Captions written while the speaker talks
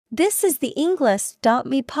This is the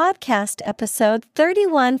Englist.me podcast episode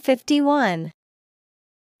 3151.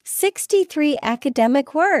 63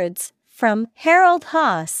 academic words from Harald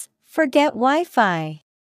Haas, Forget Wi-Fi.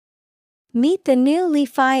 Meet the new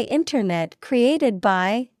Li-Fi internet created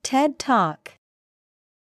by TED Talk.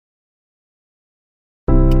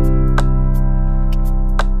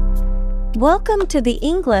 Welcome to the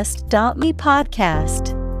Englist.me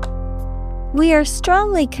podcast. We are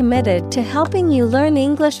strongly committed to helping you learn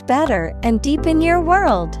English better and deepen your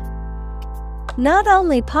world. Not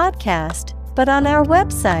only podcast, but on our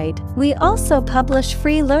website, we also publish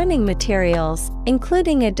free learning materials,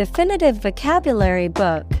 including a definitive vocabulary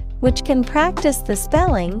book, which can practice the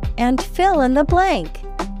spelling and fill in the blank.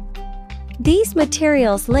 These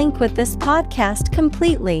materials link with this podcast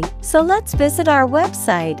completely, so let's visit our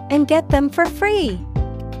website and get them for free.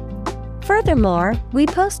 Furthermore, we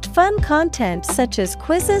post fun content such as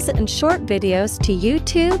quizzes and short videos to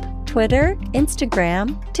YouTube, Twitter,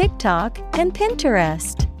 Instagram, TikTok, and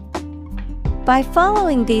Pinterest. By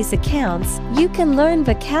following these accounts, you can learn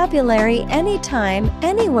vocabulary anytime,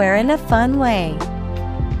 anywhere in a fun way.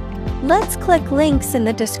 Let's click links in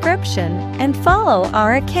the description and follow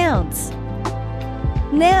our accounts.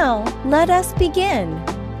 Now, let us begin.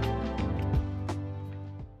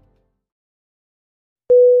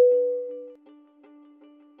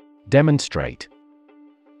 Demonstrate.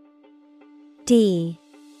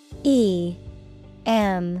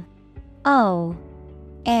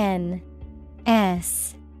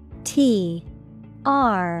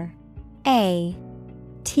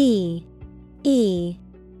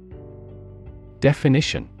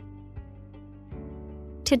 Definition: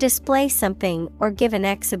 to display something or give an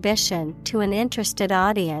exhibition to an interested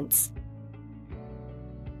audience.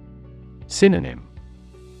 Synonym: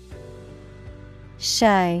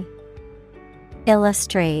 show,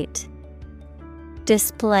 illustrate,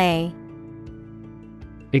 display.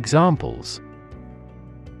 Examples: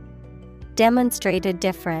 demonstrate a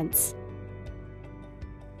difference,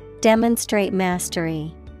 demonstrate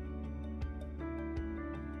mastery.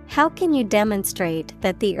 How can you demonstrate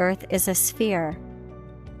that the Earth is a sphere?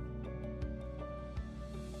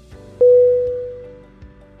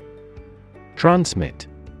 Transmit.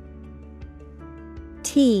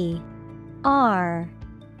 T-R-A-N-S-M-I-T.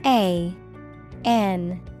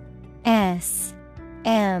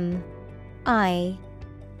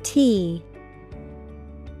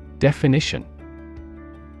 Definition: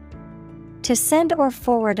 to send or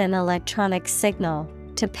forward an electronic signal,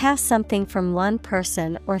 to pass something from one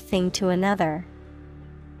person or thing to another.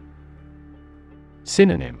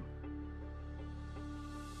 Synonym: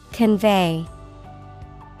 convey,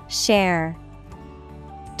 share,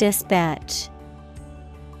 dispatch.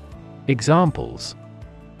 Examples: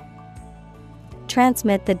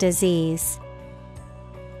 transmit the disease,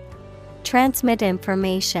 transmit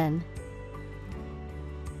information.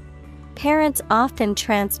 Parents often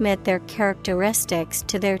transmit their characteristics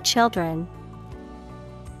to their children.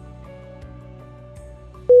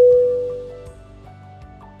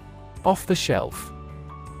 Off the shelf.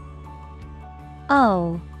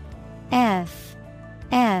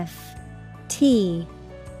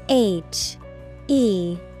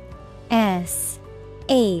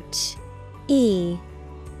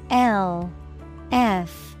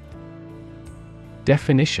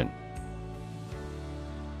 Definition: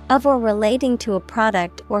 of or relating to a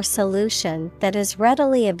product or solution that is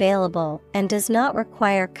readily available and does not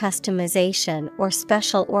require customization or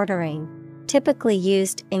special ordering, typically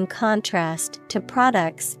used in contrast to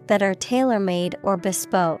products that are tailor-made or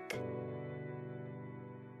bespoke.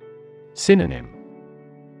 Synonym: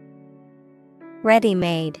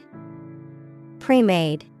 ready-made,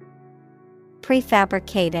 pre-made,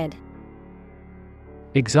 prefabricated.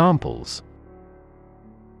 Examples: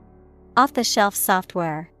 off-the-shelf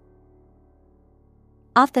software,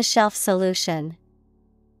 off-the-shelf solution.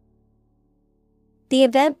 The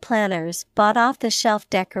event planners bought off-the-shelf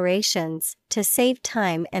decorations to save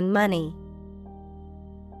time and money.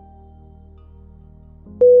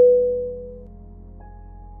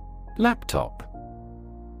 Laptop.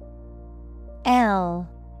 L-A-P-T-O-P.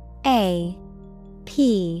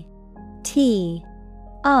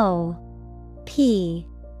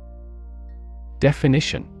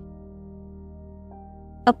 Definition: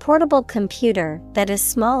 a portable computer that is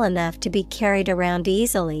small enough to be carried around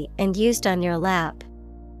easily and used on your lap.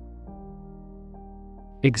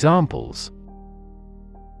 Examples: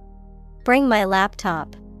 bring my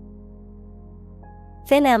laptop,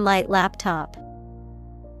 thin and light laptop.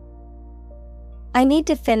 I need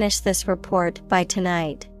to finish this report by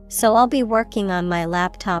tonight, so I'll be working on my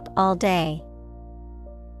laptop all day.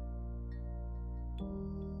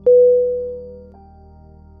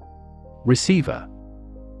 Receiver.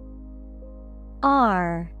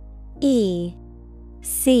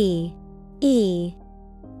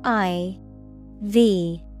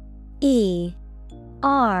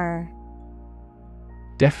 RECEIVER.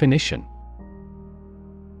 Definition.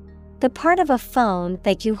 The part of a phone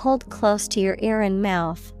that you hold close to your ear and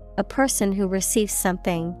mouth, a person who receives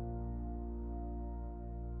something.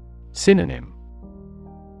 Synonym.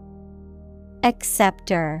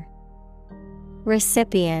 Acceptor,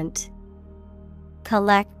 recipient,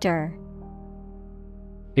 collector.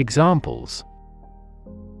 Examples.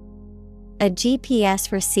 A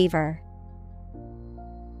GPS receiver.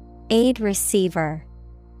 Aid receiver.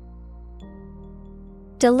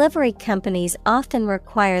 Delivery companies often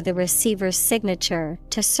require the receiver's signature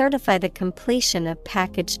to certify the completion of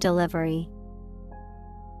package delivery.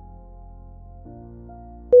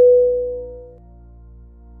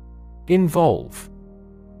 Involve.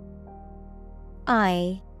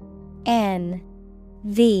 INVOLVE.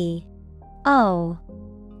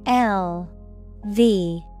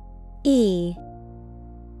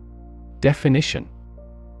 Definition.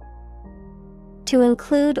 To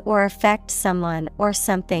include or affect someone or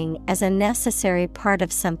something as a necessary part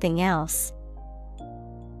of something else.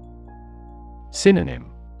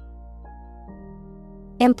 Synonym.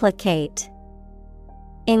 Implicate,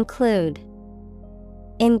 include,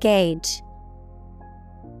 engage.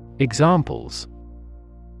 Examples.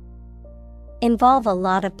 Involve a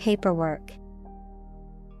lot of paperwork.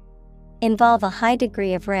 Involve a high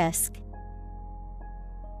degree of risk.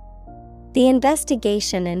 The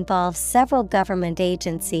investigation involves several government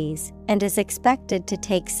agencies and is expected to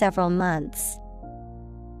take several months.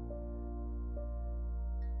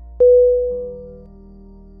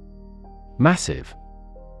 Massive.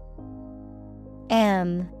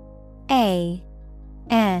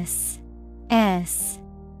 MASSIVE.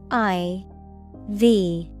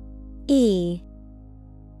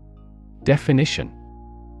 Definition.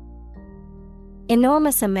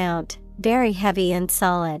 Enormous amount, very heavy and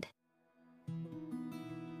solid.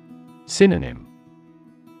 Synonym.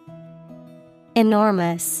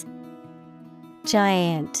 Enormous,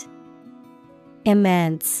 giant,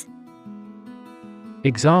 immense.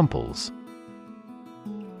 Examples.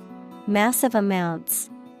 Massive amounts.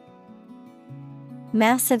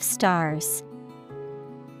 Massive stars.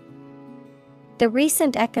 The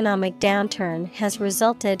recent economic downturn has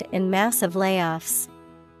resulted in massive layoffs.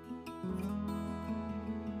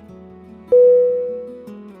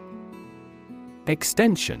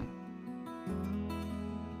 Extension.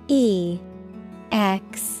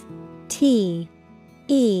 EXTENSION.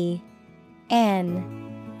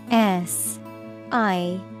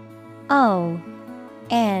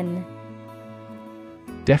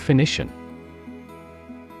 Definition.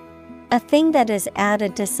 A thing that is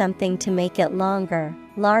added to something to make it longer,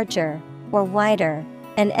 larger, or wider.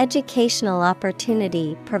 An educational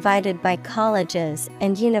opportunity provided by colleges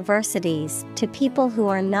and universities to people who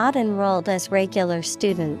are not enrolled as regular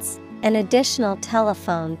students. An additional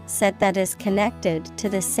telephone set that is connected to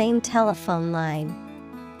the same telephone line.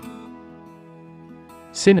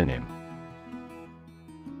 Synonym.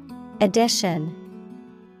 Addition,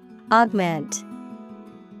 augment,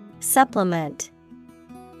 supplement.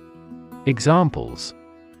 Examples.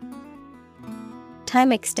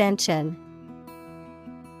 Time extension.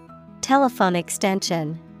 Telephone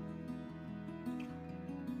extension.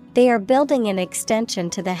 They are building an extension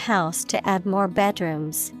to the house to add more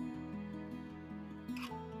bedrooms.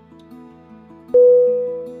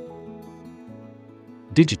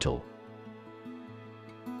 Digital.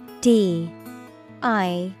 DIGITAL.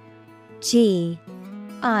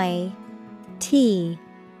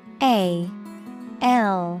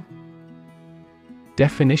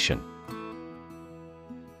 Definition.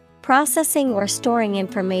 Processing or storing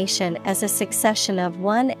information as a succession of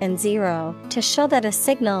 1 and 0 to show that a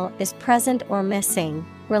signal is present or missing,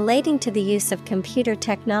 relating to the use of computer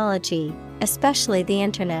technology, especially the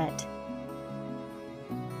Internet.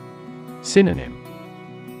 Synonym.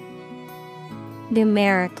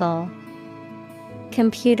 Numerical,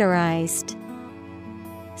 computerized,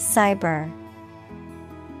 cyber.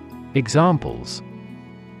 Examples.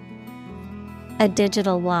 A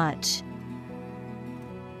digital watch.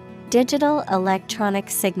 Digital electronic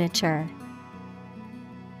signature.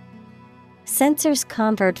 Sensors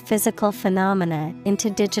convert physical phenomena into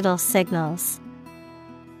digital signals.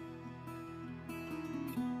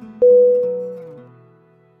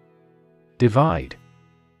 Divide.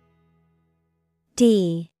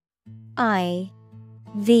 DIVIDE.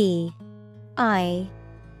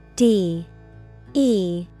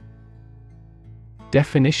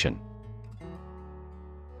 Definition.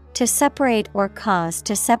 To separate or cause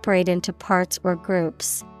to separate into parts or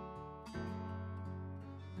groups.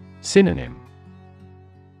 Synonym: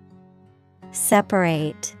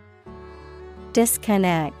 Separate,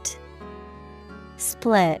 disconnect,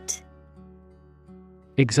 split.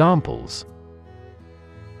 Examples: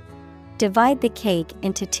 Divide the cake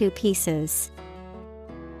into 2 pieces.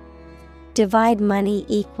 Divide money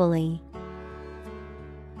equally.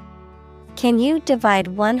 Can you divide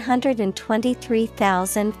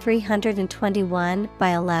 123,321 by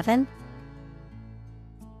 11?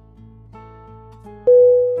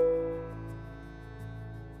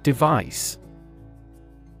 Device.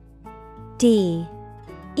 D-E-V-I-C-E.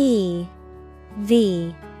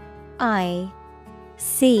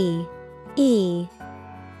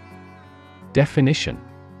 Definition: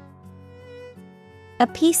 A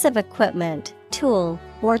piece of equipment, tool,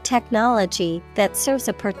 or technology that serves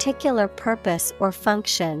a particular purpose or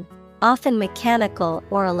function, often mechanical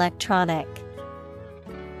or electronic.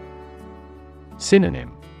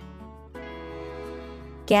 Synonym: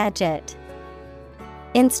 Gadget,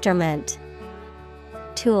 instrument,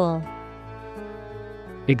 tool.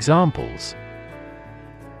 Examples: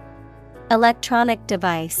 Electronic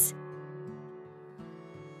device,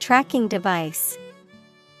 tracking device.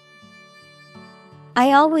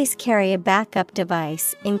 I always carry a backup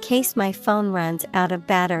device in case my phone runs out of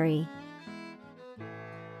battery.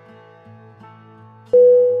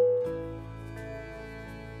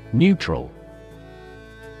 Neutral.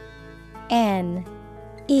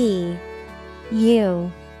 N-E-U-T-R-A-L.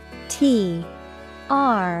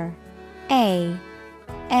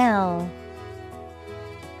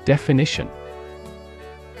 Definition: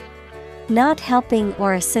 Not helping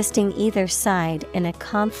or assisting either side in a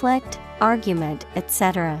conflict, argument,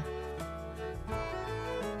 etc.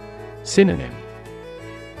 Synonym: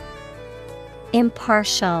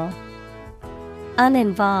 Impartial,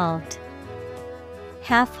 uninvolved,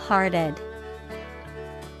 half-hearted.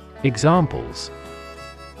 Examples: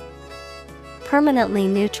 Permanently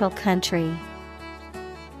neutral country.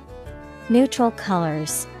 Neutral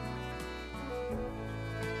colors.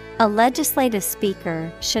 A legislative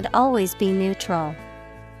speaker should always be neutral.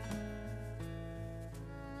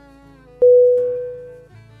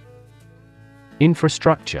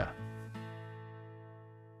 Infrastructure.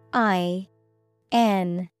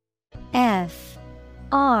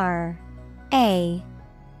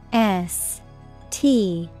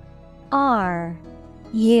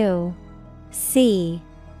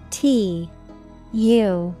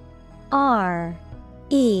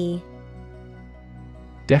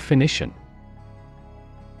 Definition: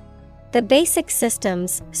 The basic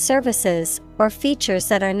systems, services, or features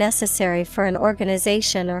that are necessary for an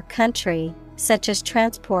organization or country, such as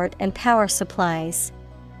transport and power supplies.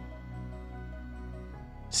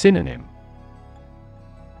 Synonym: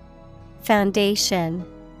 Foundation,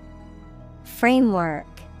 framework.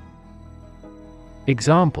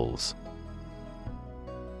 Examples: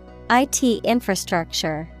 IT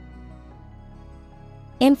infrastructure.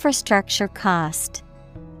 Infrastructure cost.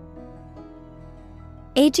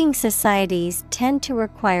 Aging societies tend to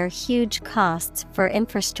require huge costs for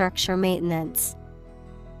infrastructure maintenance.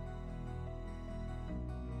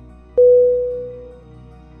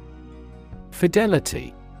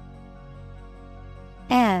 Fidelity.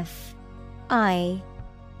 F-I-D-E-L-I-T-Y.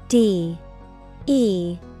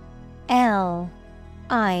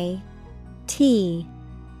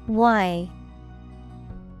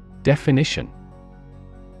 Definition: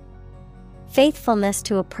 Faithfulness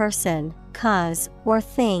to a person, cause, or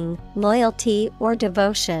thing, loyalty or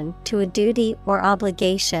devotion to a duty or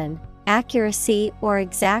obligation, accuracy or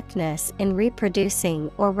exactness in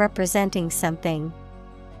reproducing or representing something.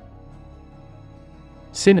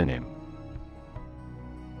 Synonym: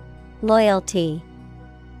 Loyalty,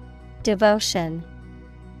 devotion,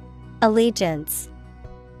 allegiance.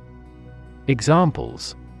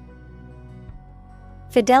 Examples: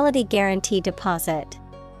 Fidelity guarantee deposit.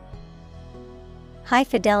 High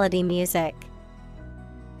fidelity music.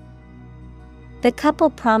 The couple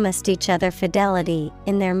promised each other fidelity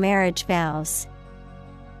in their marriage vows.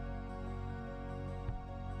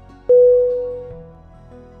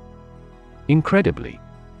 Incredibly.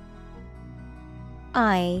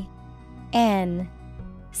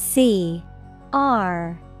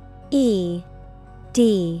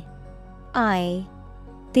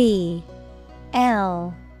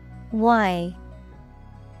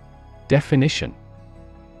 Definition: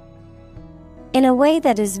 In a way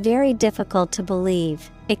that is very difficult to believe,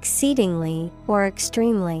 exceedingly or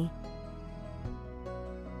extremely.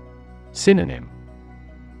 Synonym: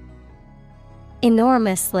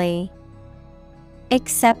 Enormously,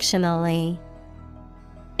 exceptionally,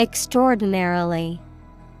 extraordinarily.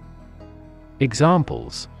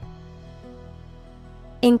 Examples: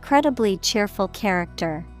 Incredibly cheerful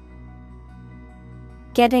character.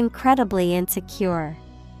 Get incredibly insecure.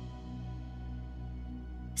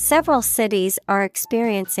 Several cities are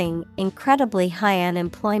experiencing incredibly high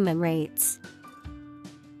unemployment rates.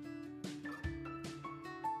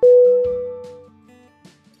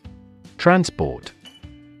 Transport.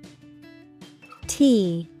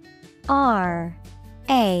 T R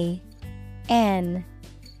A N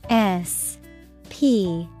S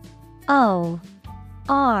P O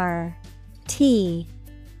R T.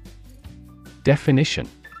 Definition: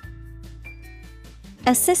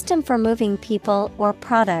 A system for moving people or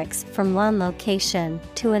products from one location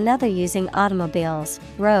to another using automobiles,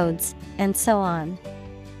 roads, and so on.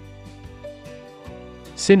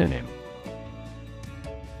 Synonym: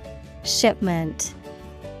 Shipment,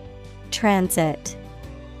 transit,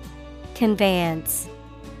 conveyance.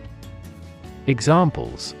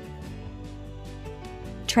 Examples: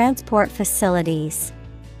 Transport facilities.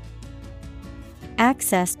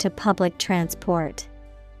 Access to public transport.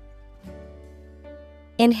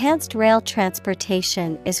 Enhanced rail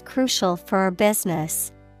transportation is crucial for our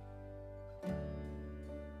business.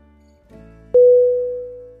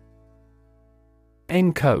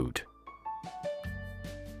 Encode.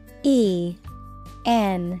 E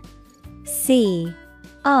N C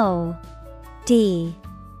O D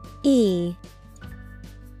E.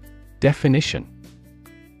 Definition: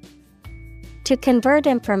 To convert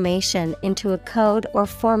information into a code or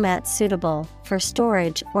format suitable for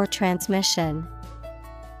storage or transmission.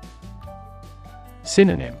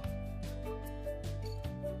 Synonym: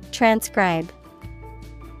 Transcribe,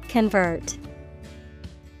 convert.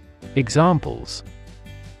 Examples: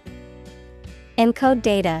 Encode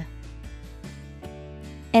data.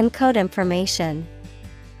 Encode information.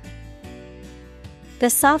 The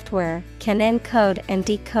software can encode and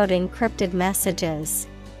decode encrypted messages.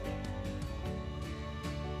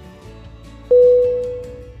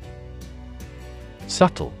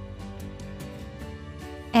 Subtle.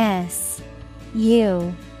 S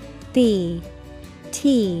U B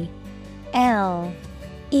T L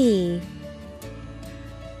E.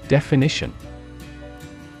 Definition: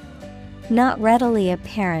 Not readily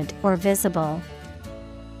apparent or visible.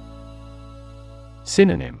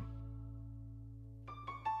 Synonym: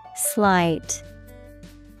 Slight,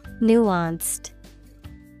 nuanced,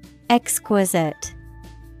 exquisite.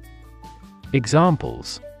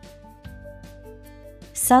 Examples: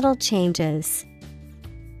 Subtle changes.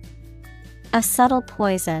 A subtle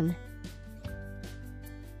poison.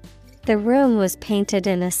 The room was painted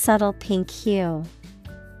in a subtle pink hue.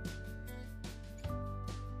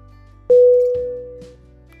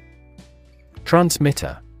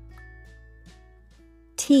 Transmitter.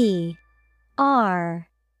 T R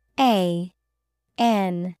A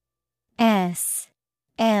N S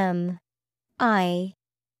M I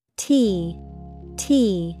T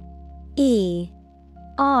T E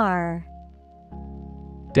R.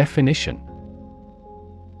 Definition: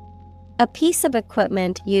 A piece of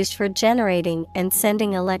equipment used for generating and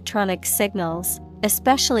sending electronic signals,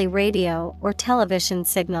 especially radio or television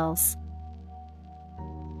signals.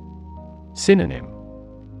 Synonym: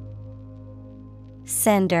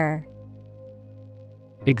 Sender.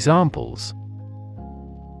 Examples: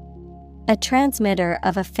 A transmitter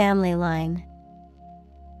of a family line.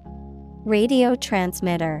 Radio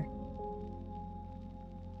transmitter.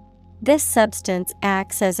 This substance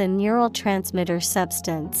acts as a neurotransmitter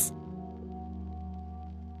substance.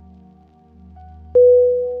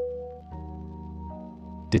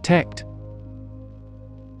 Detect.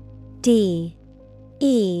 D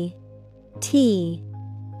E T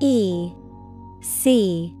E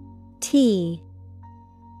C T.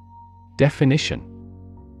 Definition: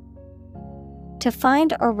 To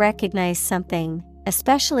find or recognize something,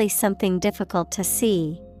 especially something difficult to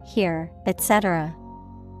see, hear, etc.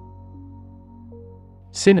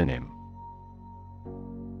 Synonym: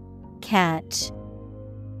 Catch,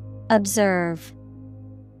 observe,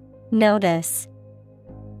 notice.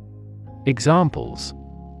 Examples: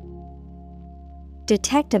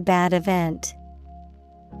 Detect a bad event.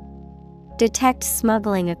 Detect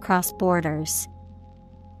smuggling across borders.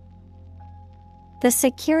 The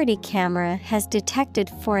security camera has detected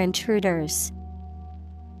 4 intruders.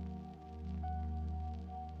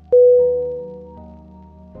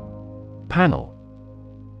 Panel.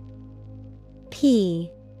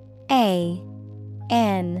 P A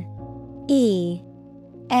N E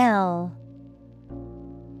L.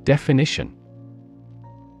 Definition: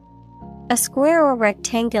 A square or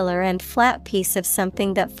rectangular and flat piece of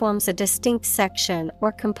something that forms a distinct section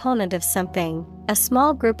or component of something. A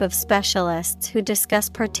small group of specialists who discuss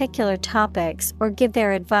particular topics or give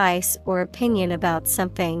their advice or opinion about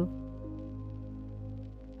something.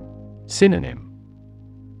 Synonym: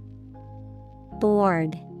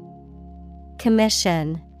 Board,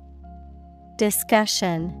 commission,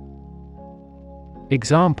 discussion.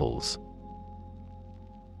 Examples: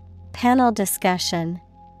 Panel discussion.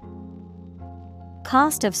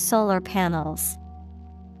 Cost of solar panels.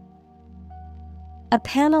 A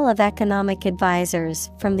panel of economic advisors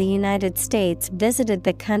from the United States visited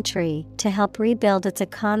the country to help rebuild its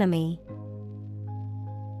economy.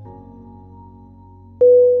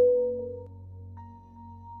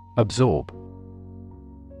 Absorb.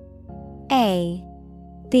 A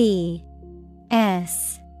B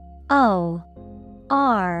S O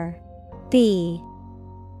R B.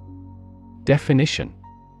 Definition: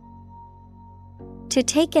 To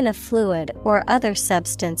take in a fluid or other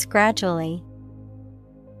substance gradually.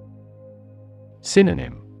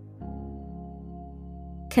 Synonym: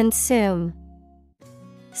 Consume,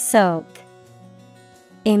 soak,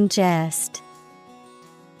 ingest.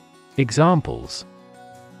 Examples: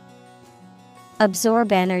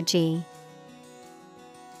 Absorb energy.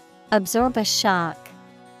 Absorb a shock.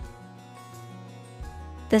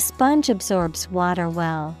 The sponge absorbs water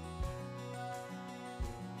well.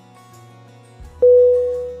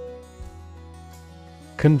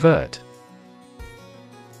 Convert.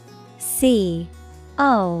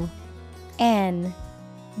 CONVERT.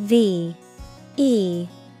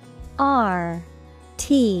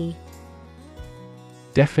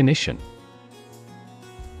 Definition: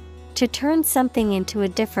 To turn something into a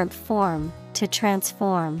different form, to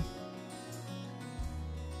transform.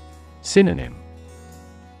 Synonym: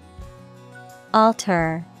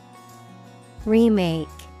 Alter,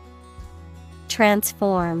 remake,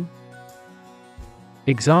 transform.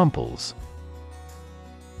 Examples: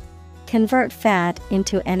 Convert fat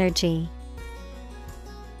into energy.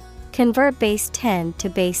 Convert base 10 to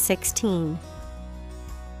base 16.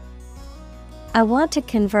 I want to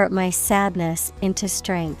convert my sadness into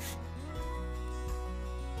strength.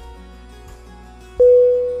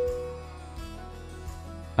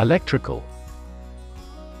 Electrical.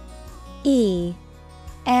 ELECTRICAL.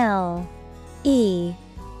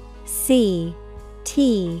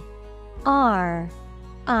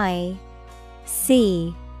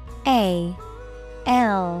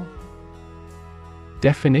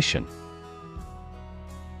 Definition: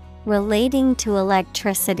 Relating to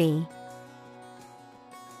electricity.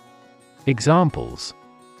 Examples: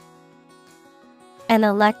 An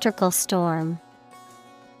electrical storm.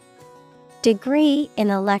 Degree in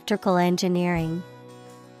electrical engineering.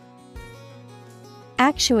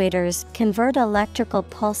 Actuators convert electrical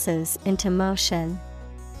pulses into motion.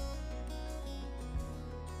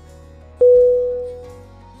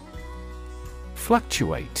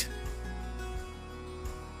 Fluctuate.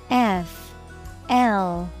 FLUCTUATE.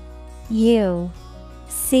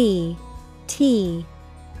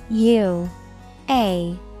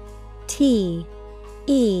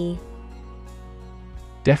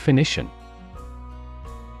 Definition: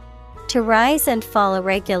 To rise and fall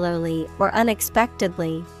irregularly or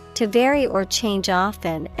unexpectedly, to vary or change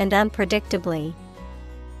often and unpredictably.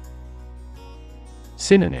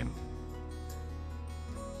 Synonym: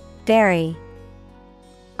 Vary,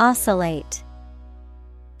 oscillate,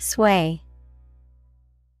 sway.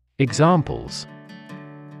 Examples: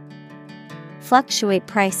 Fluctuate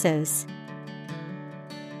prices.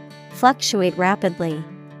 Fluctuate rapidly.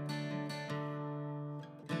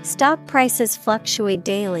 Stock prices fluctuate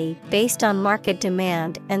daily based on market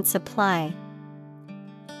demand and supply.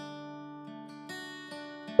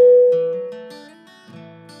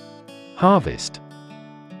 Harvest.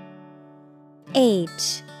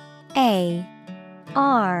 HARVEST.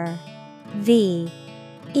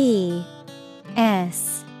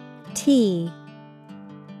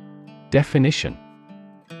 Definition: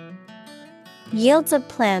 Yields of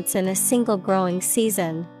plants in a single growing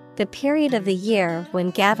season, the period of the year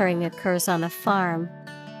when gathering occurs on a farm.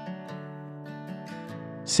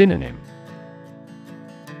 Synonym: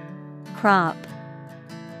 Crop,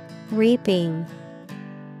 reaping,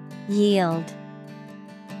 yield.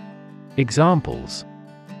 Examples: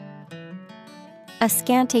 A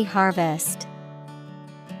scanty harvest.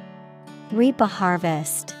 Reap a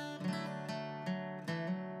harvest.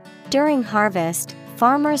 During harvest,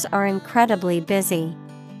 farmers are incredibly busy.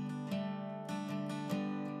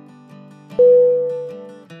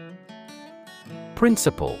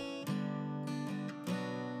 Principle.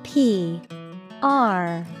 PRINCIPLE.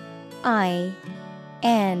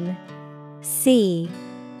 C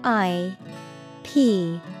I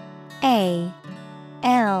P A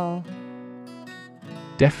L.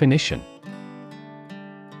 Definition: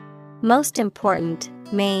 Most important,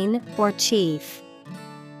 main, or chief.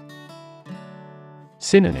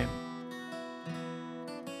 Synonym: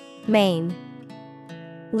 Main,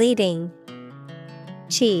 leading,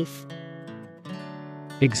 chief.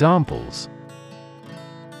 Examples: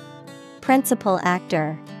 Principal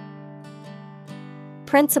actor,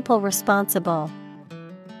 principal responsible.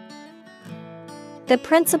 The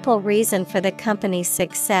principal reason for the company's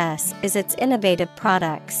success is its innovative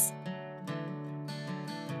products.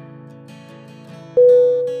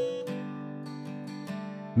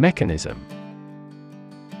 Mechanism.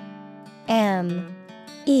 M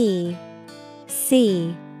E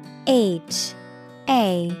C H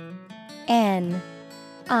A N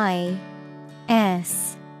I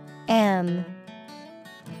S M.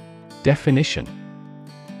 Definition: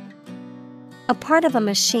 A part of a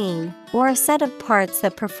machine, or a set of parts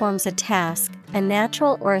that performs a task, a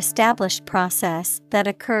natural or established process that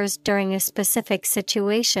occurs during a specific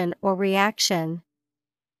situation or reaction.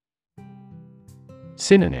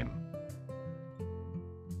 Synonym: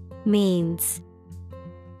 Means,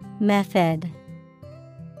 method,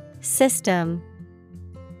 system.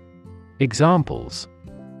 Examples: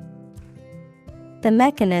 The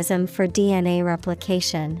mechanism for DNA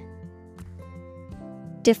replication.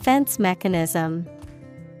 Defense mechanism.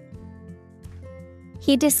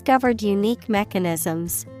 He discovered unique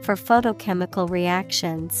mechanisms for photochemical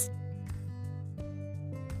reactions.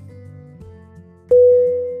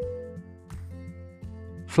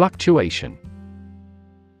 Fluctuation.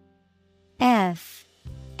 F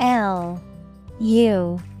L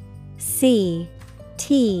U C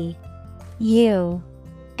T U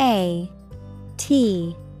A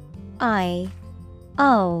T I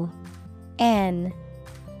O N.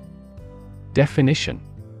 Definition: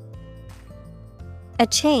 A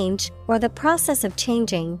change, or the process of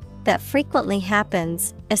changing, that frequently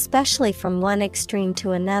happens, especially from one extreme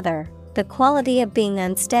to another, the quality of being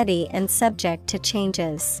unsteady and subject to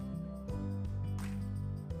changes.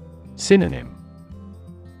 Synonym: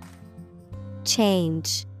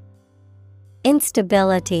 Change,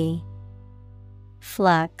 instability,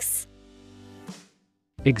 flux.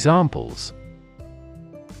 Examples: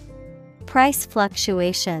 Price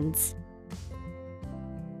fluctuations.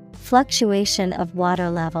 Fluctuation of water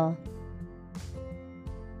level.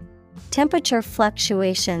 Temperature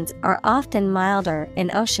fluctuations are often milder in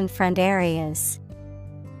oceanfront areas.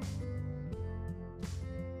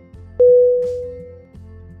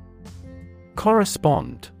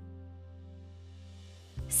 Correspond.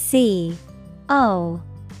 C O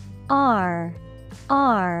R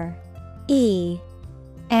R E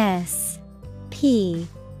S P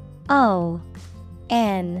O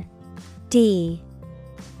N D.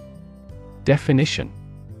 Definition: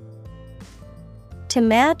 To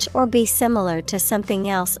match or be similar to something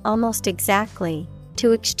else almost exactly,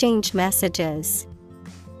 to exchange messages.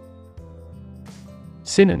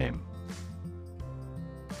 Synonym: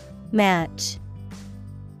 Match,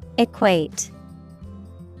 equate,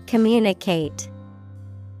 communicate.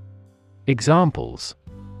 Examples: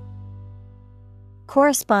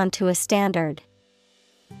 Correspond to a standard.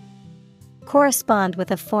 Correspond with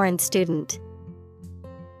a foreign student.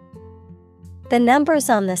 The numbers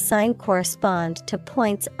on the sign correspond to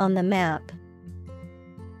points on the map.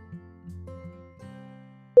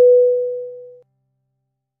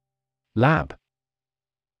 Lab.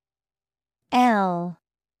 L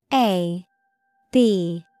A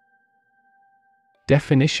B.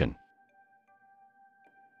 Definition: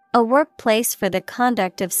 A workplace for the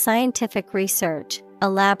conduct of scientific research, a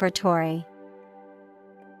laboratory.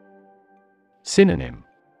 Synonym: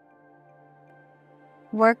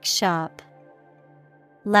 Workshop,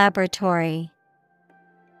 laboratory,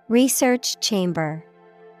 research chamber.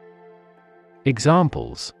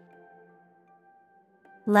 Examples: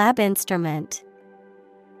 Lab instrument,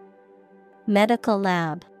 medical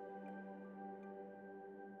lab.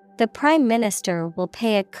 The Prime Minister will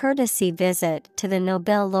pay a courtesy visit to the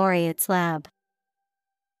Nobel laureate's lab.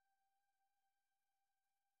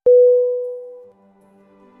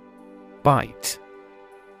 Bite.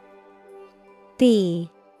 B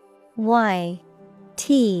Y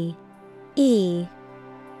T E.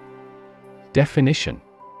 Definition: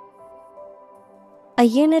 A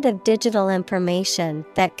unit of digital information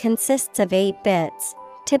that consists of 8 bits,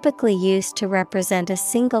 typically used to represent a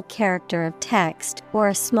single character of text or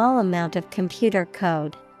a small amount of computer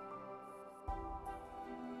code.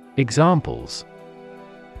 Examples: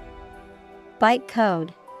 Byte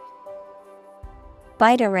code,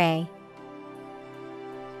 byte array.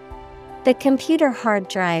 The computer hard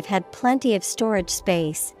drive had plenty of storage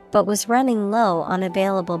space, but was running low on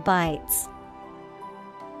available bytes.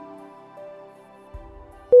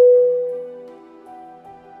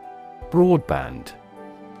 Broadband.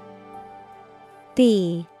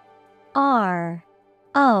 BROADBAND.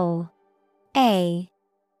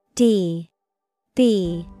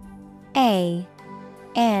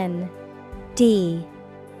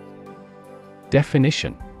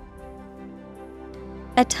 Definition: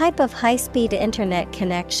 a type of high-speed internet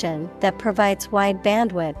connection that provides wide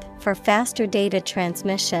bandwidth for faster data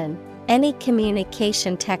transmission, any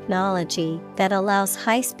communication technology that allows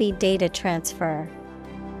high-speed data transfer.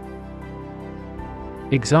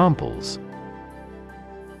 Examples: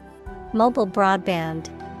 mobile broadband,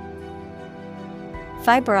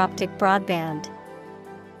 fiber optic broadband.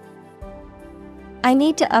 I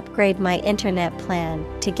need to upgrade my internet plan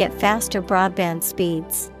to get faster broadband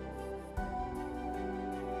speeds.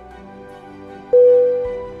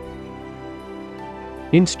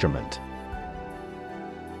 Instrument.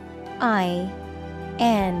 INSTRUMENT.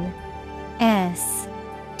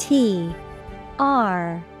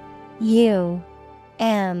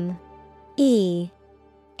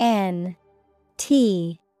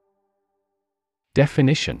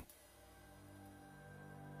 Definition: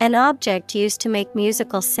 an object used to make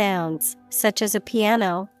musical sounds, such as a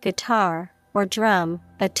piano, guitar, or drum,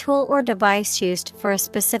 a tool or device used for a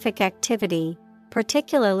specific activity,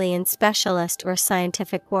 particularly in specialist or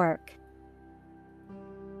scientific work.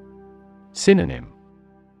 Synonym: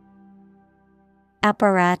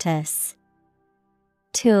 apparatus,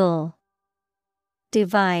 tool,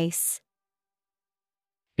 device.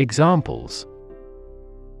 Examples: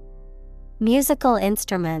 musical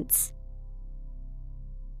instruments,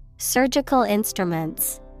 surgical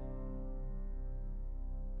instruments.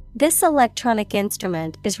 This electronic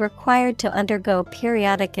instrument is required to undergo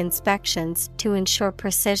periodic inspections to ensure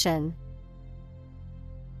precision.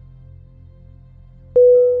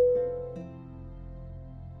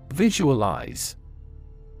 Visualize.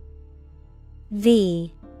 VISUALIZE.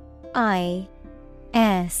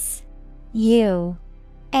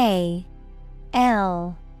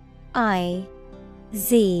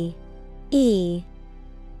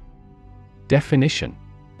 Definition: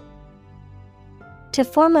 to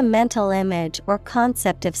form a mental image or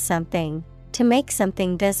concept of something, to make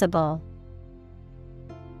something visible.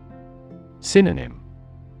 Synonym: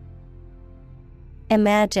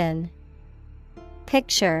 imagine,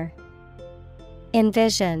 picture,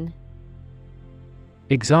 envision.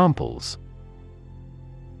 Examples: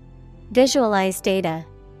 visualize data,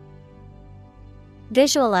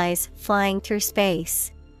 visualize flying through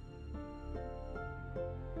space.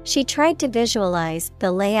 She tried to visualize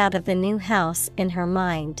the layout of the new house in her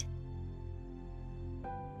mind.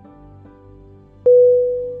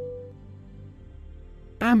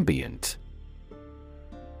 Ambient.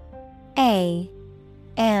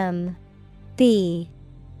 AMBIENT.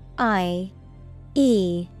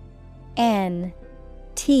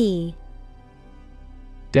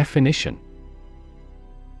 Definition: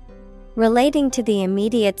 relating to the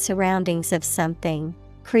immediate surroundings of something,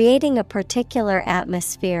 creating a particular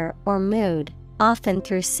atmosphere or mood, often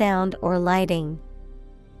through sound or lighting.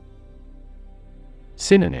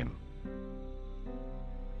 Synonym: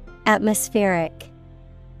 atmospheric,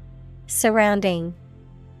 surrounding,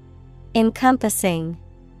 encompassing.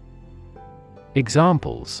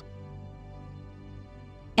 Examples: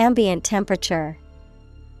 ambient temperature,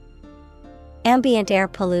 ambient air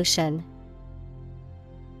pollution.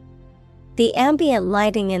 The ambient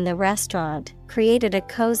lighting in the restaurant created a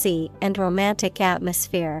cozy and romantic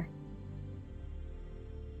atmosphere.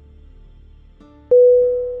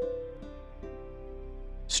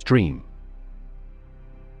 Stream.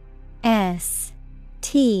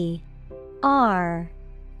 STREAM.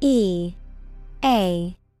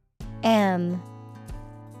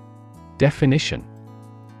 Definition: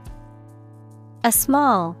 a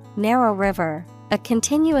small, narrow river, a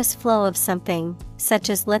continuous flow of something, such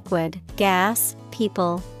as liquid, gas,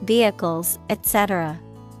 people, vehicles, etc.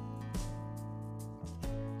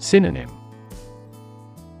 Synonym: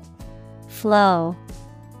 flow,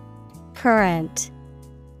 current,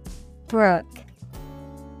 brook.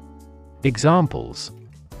 Examples: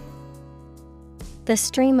 the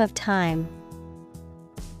stream of time,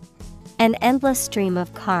 an endless stream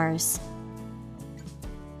of cars.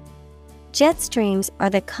 Jet streams are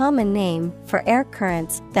the common name for air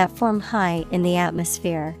currents that form high in the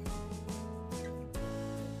atmosphere.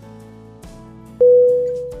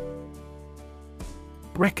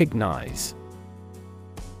 Recognize.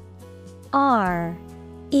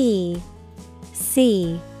 RECOGNIZE.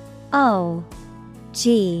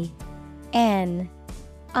 N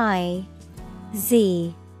I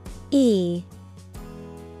Z E.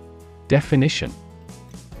 Definition: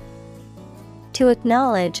 To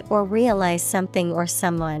acknowledge or realize something or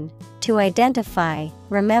someone, to identify,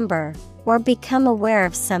 remember, or become aware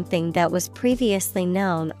of something that was previously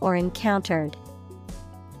known or encountered.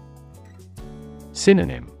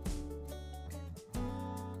 Synonym: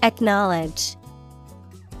 Acknowledge,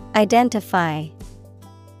 identify,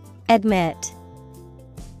 admit.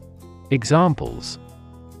 Examples: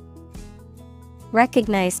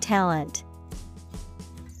 Recognize talent,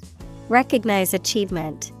 recognize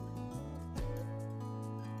achievement.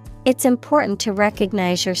 It's important to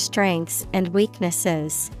recognize your strengths and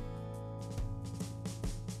weaknesses.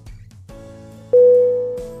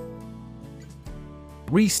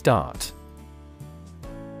 Restart.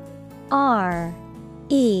 R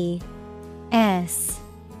E S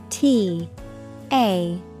T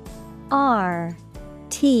A R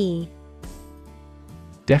T.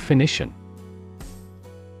 Definition: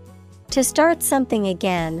 To start something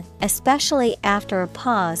again, especially after a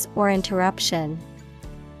pause or interruption.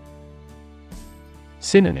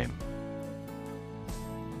 Synonym: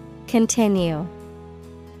 Continue,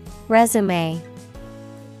 resume,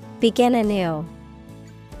 begin anew.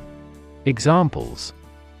 Examples: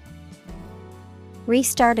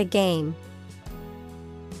 Restart a game,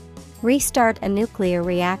 restart a nuclear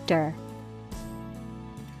reactor.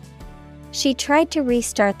 She tried to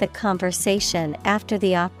restart the conversation after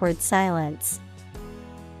the awkward silence.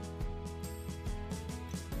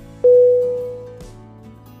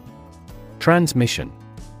 Transmission.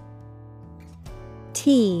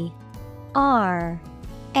 T R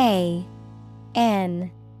A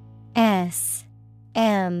N S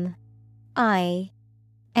M I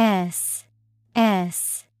S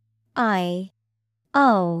S I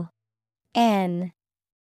O N.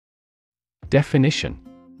 Definition: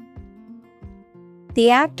 The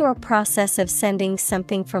act or process of sending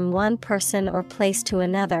something from one person or place to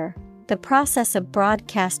another, the process of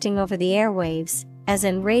broadcasting over the airwaves, as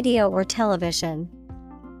in radio or television.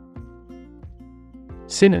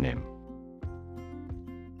 Synonym: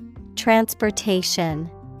 Transportation,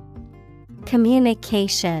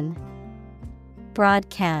 communication,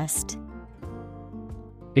 broadcast.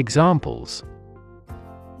 Examples: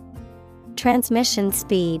 Transmission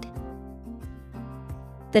speed,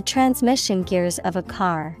 the transmission gears of a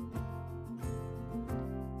car.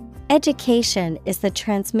 Education is the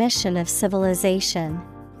transmission of civilization.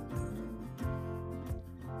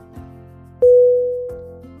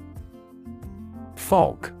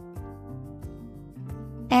 Fog.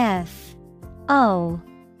 F O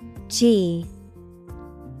G.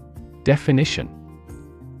 Definition: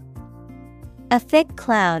 A thick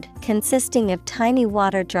cloud consisting of tiny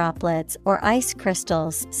water droplets or ice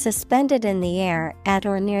crystals suspended in the air at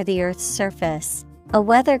or near the Earth's surface. A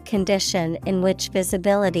weather condition in which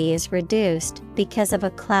visibility is reduced because of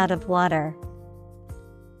a cloud of water.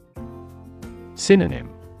 Synonym: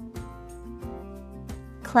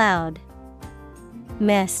 Cloud,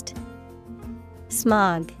 mist,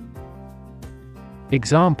 smog.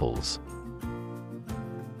 Examples: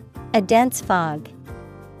 A dense fog,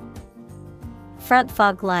 front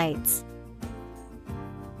fog lights.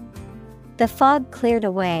 The fog cleared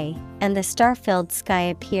away, and the star-filled sky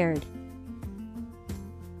appeared.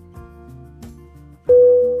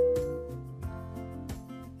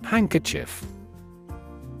 Handkerchief.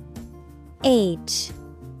 H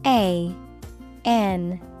A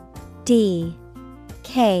N D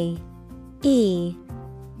K E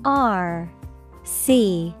R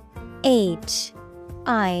C H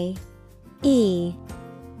I E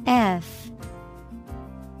F.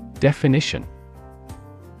 Definition: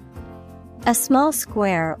 A small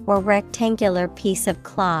square or rectangular piece of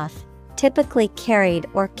cloth, typically carried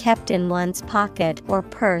or kept in one's pocket or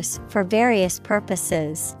purse for various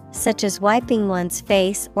purposes, such as wiping one's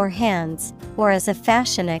face or hands, or as a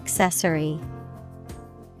fashion accessory.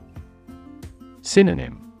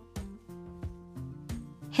 Synonym: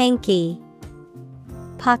 Hanky,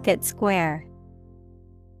 pocket square.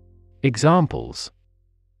 Examples: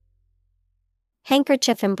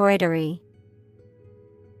 Handkerchief embroidery,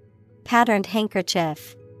 patterned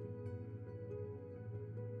handkerchief.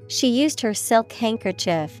 She used her silk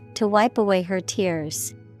handkerchief to wipe away her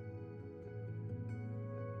tears.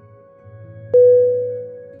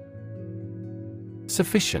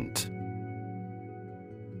 Sufficient.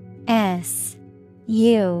 S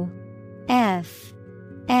U F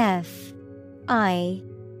F I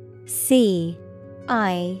C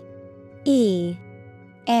I E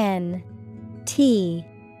N T.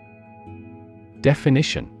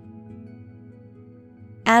 Definition: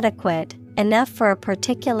 Adequate, enough for a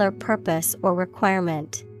particular purpose or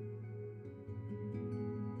requirement.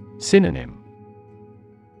 Synonym: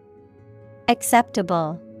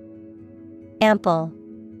 Acceptable, ample,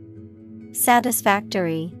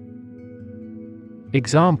 satisfactory.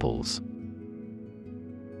 Examples: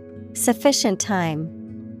 Sufficient time,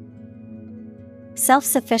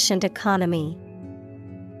 self-sufficient economy.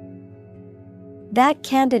 That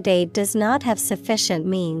candidate does not have sufficient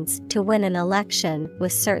means to win an election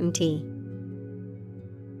with certainty.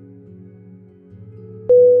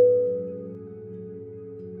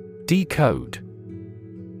 Decode.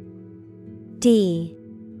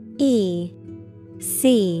 D-E-C-O-D-E.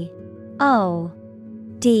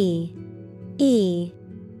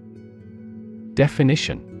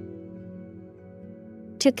 Definition: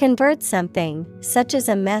 To convert something, such as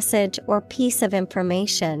a message or piece of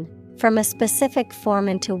information, from a specific form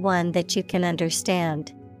into one that you can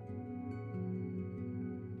understand.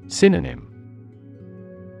 Synonym: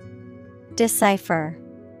 Decipher,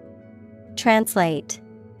 translate,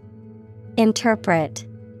 interpret.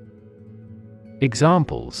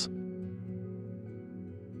 Examples: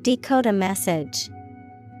 Decode a message.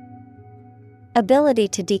 Ability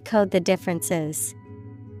to decode the differences.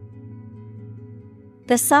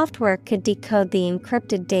 The software could decode the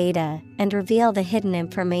encrypted data and reveal the hidden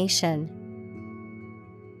information.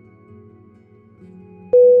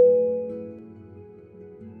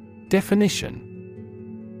 Definition: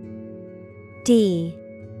 D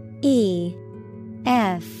E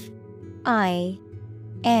F I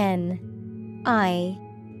N I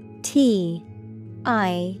T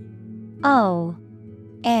I O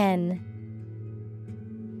N.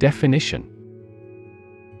 Definition: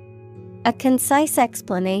 A concise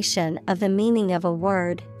explanation of the meaning of a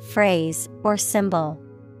word, phrase, or symbol.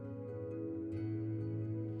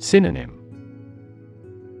 Synonym: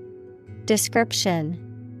 Description,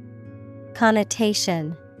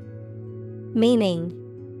 connotation, meaning.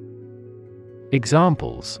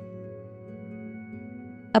 Examples: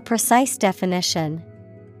 A precise definition.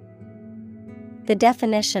 The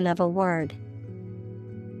definition of a word.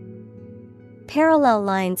 Parallel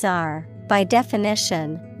lines are, by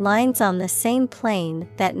definition, lines on the same plane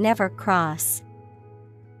that never cross.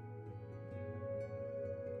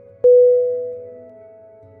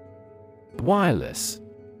 Wireless.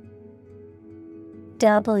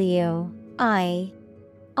 W-I-R-E-L-E-S-S.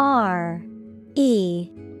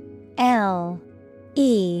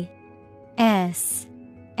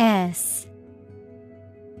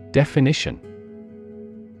 Definition: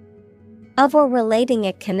 Of or relating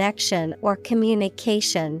a connection or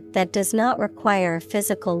communication that does not require a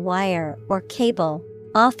physical wire or cable,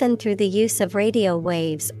 often through the use of radio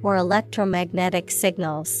waves or electromagnetic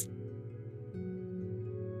signals.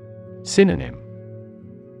 Synonym: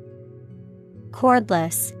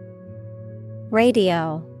 Cordless,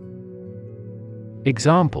 radio.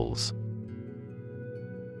 Examples: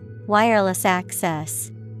 Wireless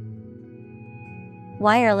access,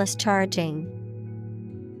 wireless charging.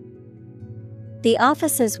 The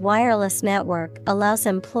office's wireless network allows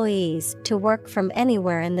employees to work from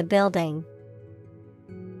anywhere in the building.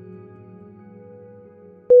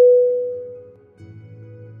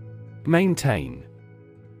 Maintain.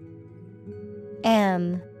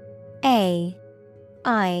 M-A-I-N-T-A-I-N.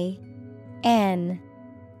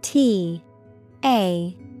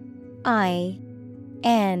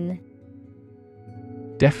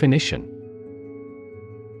 Definition: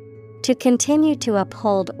 To continue to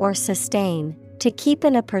uphold or sustain, to keep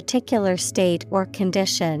in a particular state or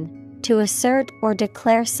condition, to assert or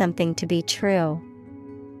declare something to be true.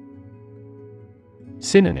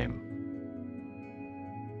 Synonym: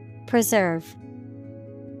 Preserve,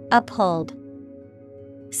 uphold,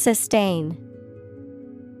 sustain.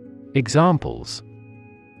 Examples: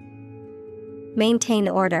 Maintain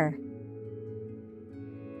order,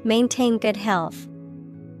 maintain good health.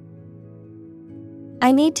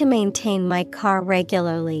 I need to maintain my car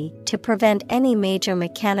regularly to prevent any major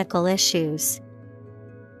mechanical issues.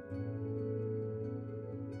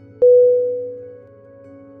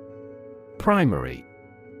 Primary.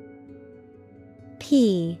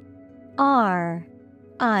 P-R-I-M-A-R-Y.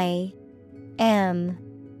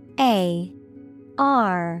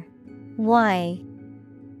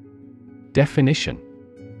 Definition: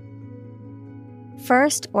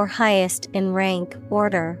 First or highest in rank,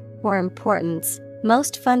 order, or importance,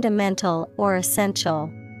 most fundamental or essential,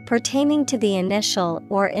 pertaining to the initial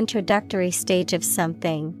or introductory stage of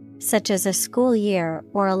something, such as a school year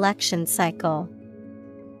or election cycle.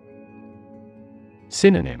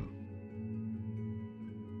 Synonym: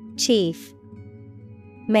 Chief,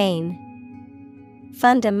 main,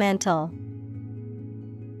 fundamental.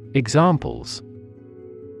 Examples: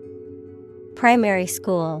 primary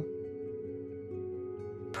school,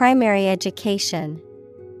 primary education.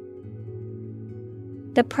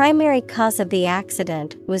 The primary cause of the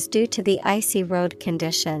accident was due to the icy road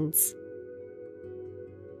conditions.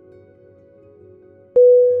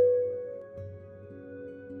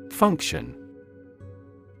 Function.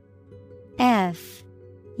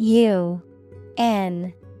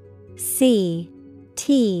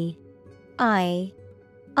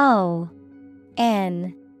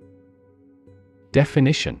 F-U-N-C-T-I-O-N.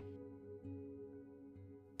 Definition: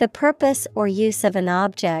 the purpose or use of an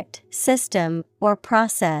object, system, or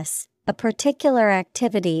process, a particular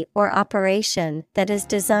activity or operation that is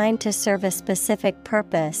designed to serve a specific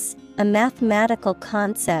purpose, a mathematical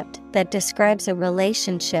concept that describes a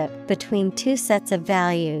relationship between two sets of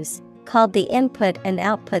values, called the input and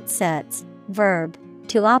output sets. Verb,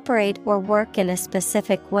 to operate or work in a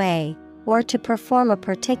specific way, or to perform a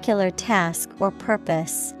particular task or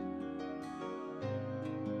purpose.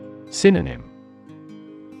 Synonym: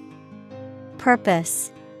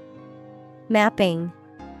 purpose, mapping,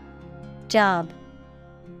 job.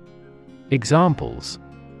 Examples: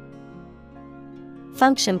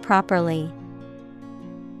 function properly,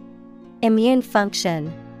 immune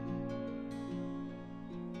function.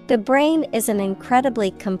 The brain is an incredibly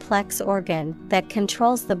complex organ that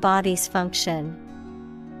controls the body's function.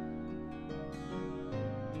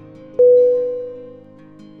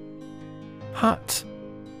 Hut.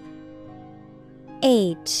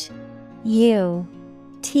 H-U-T.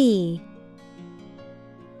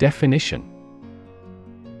 Definition: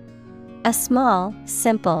 a small,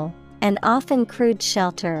 simple, and often crude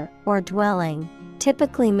shelter or dwelling,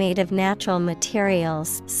 typically made of natural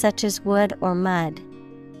materials such as wood or mud.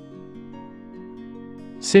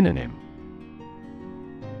 Synonym: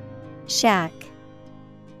 shack,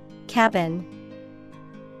 cabin,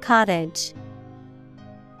 cottage.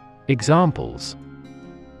 Examples: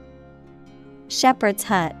 shepherd's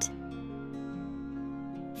hut,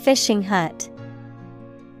 fishing hut.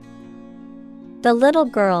 The little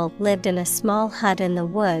girl lived in a small hut in the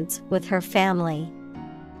woods with her family.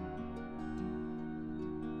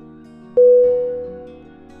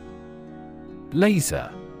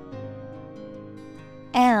 Laser.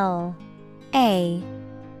 L-A-S-E-R.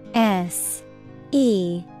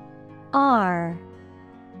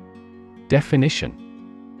 Definition: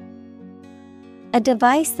 a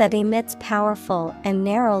device that emits powerful and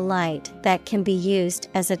narrow light that can be used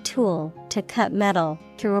as a tool to cut metal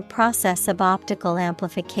through a process of optical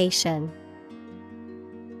amplification.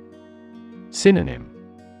 Synonym: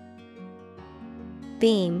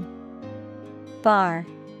 beam, bar,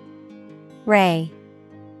 ray.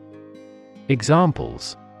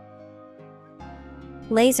 Examples: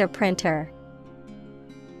 laser printer,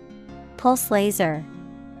 pulse laser.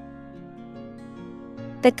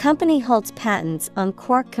 The company holds patents on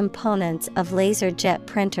core components of laser jet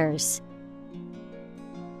printers.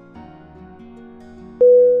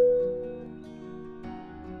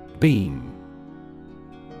 Beam.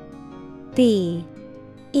 B-E-A-M.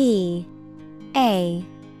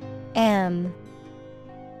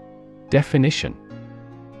 Definition: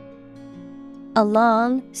 a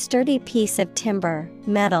long, sturdy piece of timber,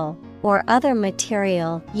 metal, or other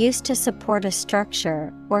material used to support a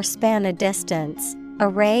structure or span a distance, a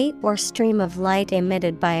ray or stream of light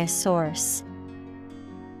emitted by a source.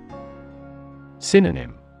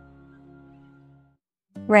 Synonym: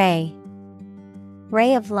 ray,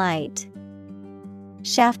 ray of light,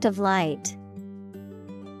 shaft of light.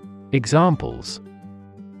 Examples: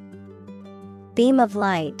 beam of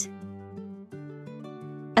light,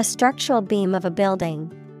 a structural beam of a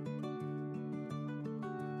building.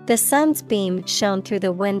 The sun's beam shone through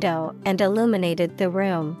the window and illuminated the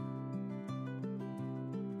room.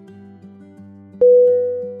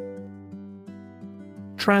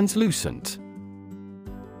 Translucent.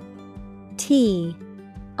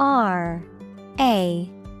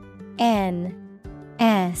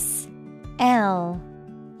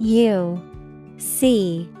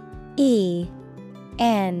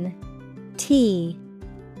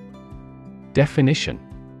 Definition: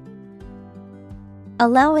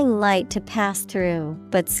 allowing light to pass through,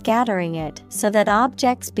 but scattering it so that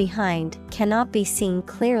objects behind cannot be seen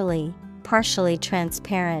clearly, partially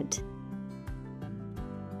transparent.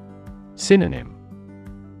 Synonym: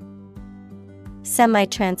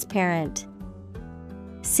 semi-transparent,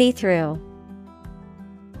 see-through.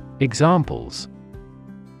 Examples: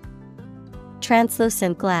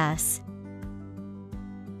 translucent glass,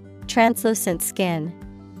 translucent skin.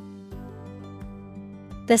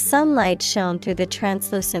 The sunlight shone through the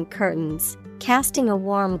translucent curtains, casting a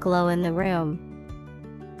warm glow in the room.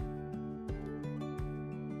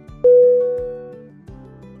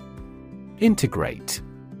 Integrate.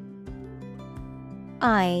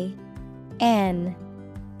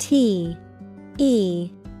 INTEGRATE.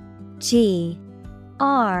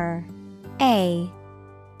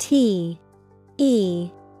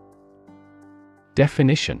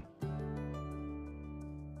 Definition.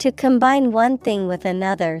 To combine one thing with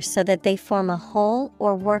another so that they form a whole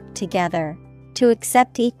or work together. To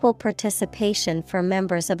accept equal participation for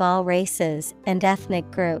members of all races and ethnic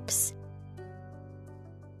groups.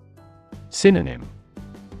 Synonym.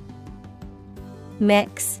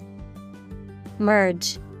 Mix,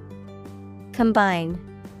 merge, combine.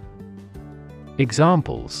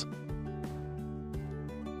 Examples.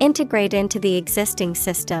 Integrate into the existing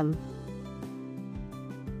system.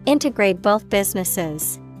 Integrate both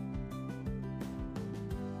businesses.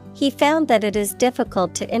 He found that it is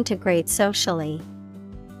difficult to integrate socially.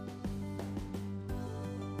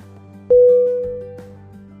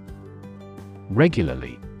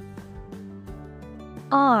 Regularly.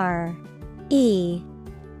 REGULARly.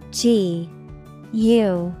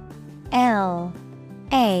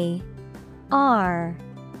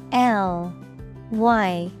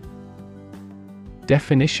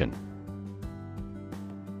 Definition.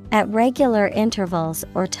 At regular intervals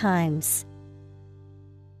or times.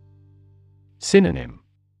 Synonym.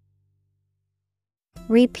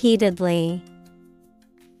 Repeatedly,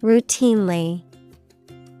 routinely,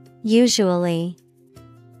 usually.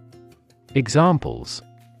 Examples.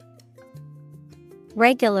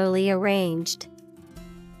 Regularly arranged.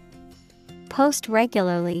 Post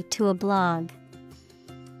regularly to a blog.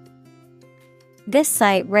 This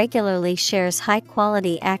site regularly shares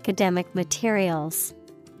high-quality academic materials.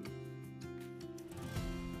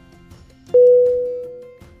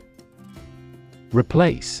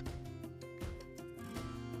 Replace.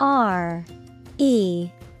 REPLACE.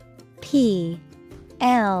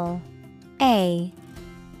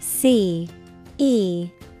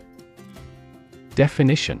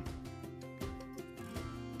 Definition.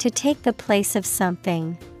 To take the place of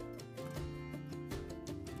something.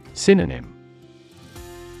 Synonym.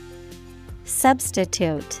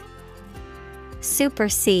 Substitute,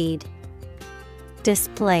 supersede,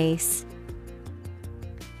 displace.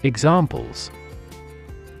 Examples.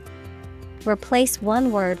 Replace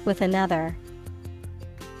one word with another.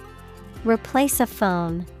 Replace a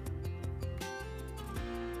phone.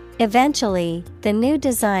 Eventually, the new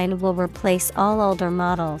design will replace all older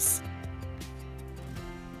models.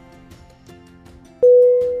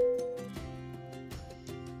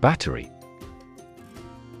 Battery.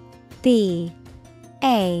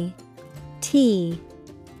 BATTERY.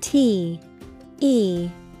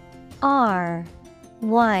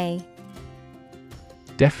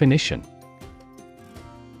 Definition.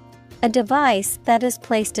 A device that is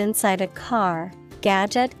placed inside a car,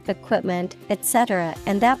 gadget, equipment, etc.,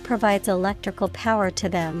 and that provides electrical power to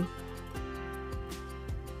them.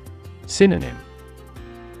 Synonym.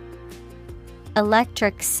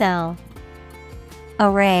 Electric cell,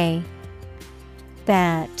 array,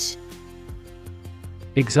 batch.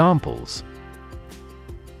 Examples.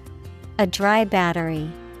 A dry battery.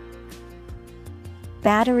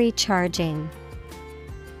 Battery charging.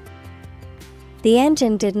 The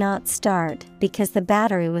engine did not start because the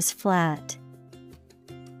battery was flat.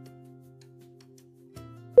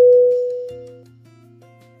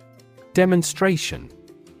 Demonstration.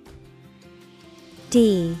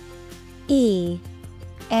 Demonstration.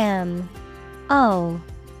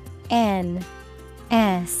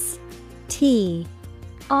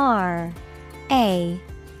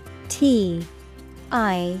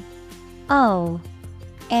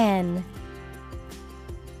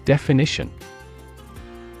 Definition.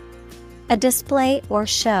 A display or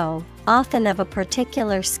show, often of a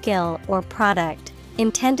particular skill or product,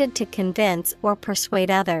 intended to convince or persuade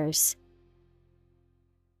others.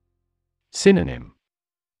 Synonym.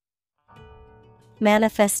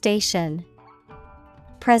 Manifestation,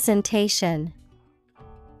 presentation,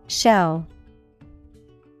 show.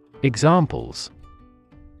 Examples.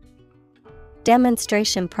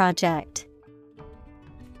 Demonstration project.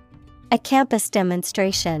 A campus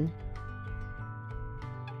demonstration.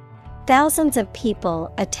 Thousands of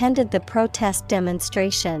people attended the protest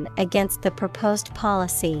demonstration against the proposed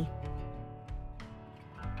policy.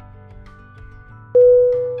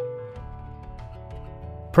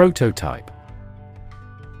 Prototype.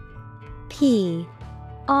 PROTOTYPE.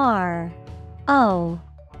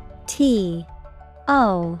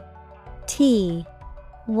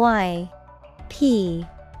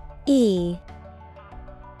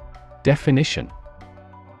 Definition.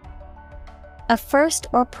 A first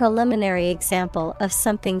or preliminary example of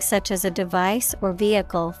something such as a device or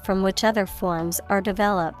vehicle from which other forms are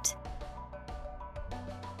developed.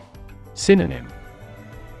 Synonym.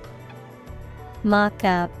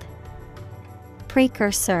 Mock-up,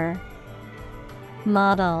 precursor,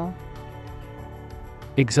 model.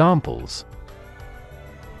 Examples.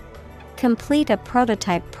 Complete a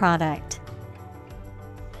prototype product.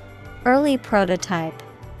 Early prototype.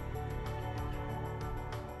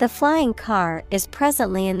 The flying car is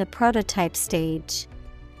presently in the prototype stage.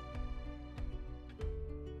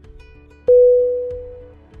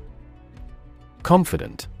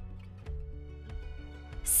 Confident.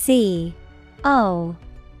 C-O-N-F-I-D-E-N-T.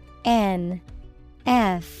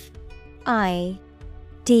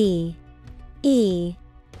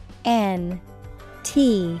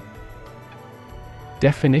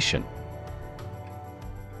 Definition.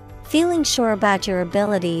 Feeling sure about your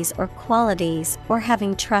abilities or qualities, or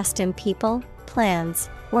having trust in people, plans,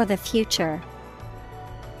 or the future.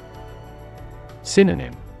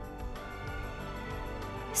 Synonym.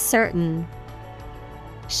 Certain,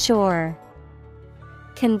 sure,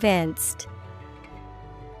 convinced.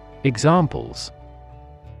 Examples.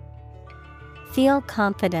 Feel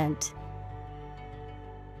confident.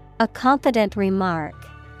 A confident remark.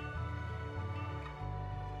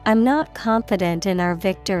 I'm not confident in our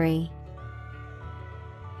victory.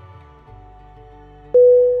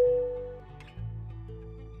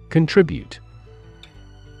 Contribute.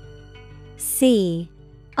 C-O-N-T-R-I-B-U-T-E.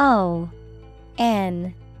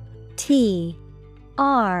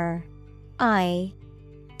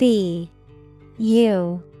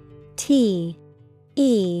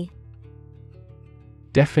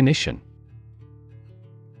 Definition.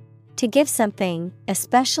 To give something,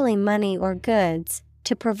 especially money or goods,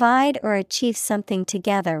 to provide or achieve something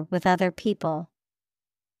together with other people.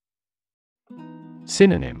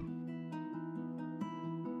 Synonym.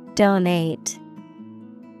 Donate,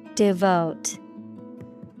 devote,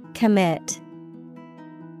 commit.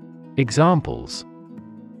 Examples.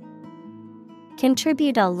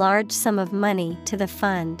 Contribute a large sum of money to the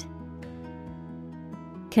fund.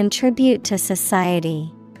 Contribute to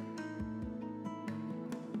society.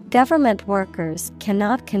 Government workers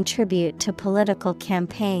cannot contribute to political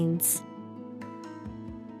campaigns.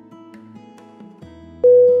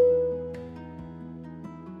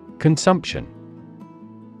 Consumption.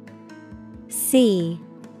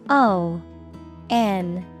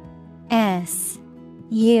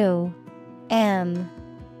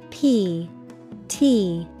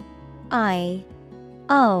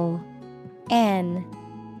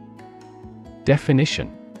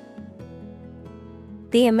 Definition.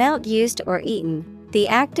 The amount used or eaten, the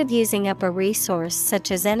act of using up a resource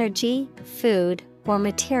such as energy, food, or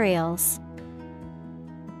materials.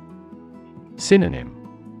 Synonym.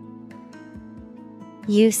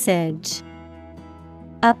 Usage,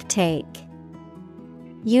 uptake,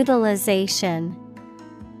 utilization.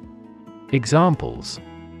 Examples.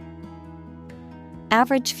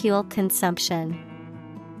 Average fuel consumption.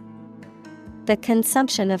 The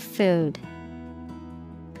consumption of food.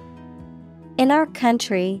 In our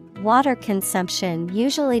country, water consumption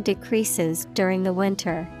usually decreases during the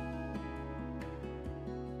winter.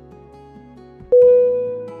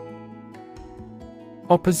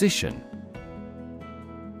 Opposition.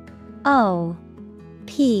 O-P-P-O-S-I-T-I-O-N.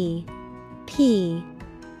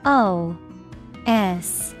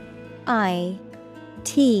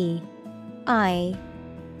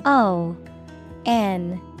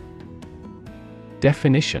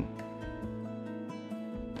 Definition.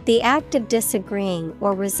 The act of disagreeing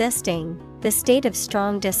or resisting, the state of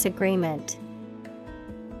strong disagreement.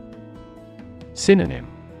 Synonym.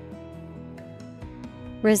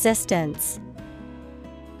 Resistance,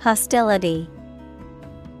 hostility,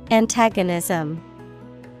 antagonism.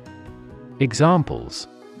 Examples.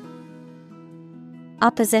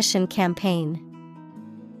 Opposition campaign.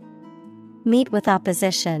 Meet with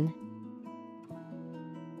opposition.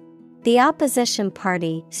 The opposition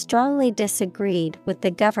party strongly disagreed with the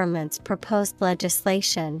government's proposed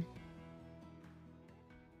legislation.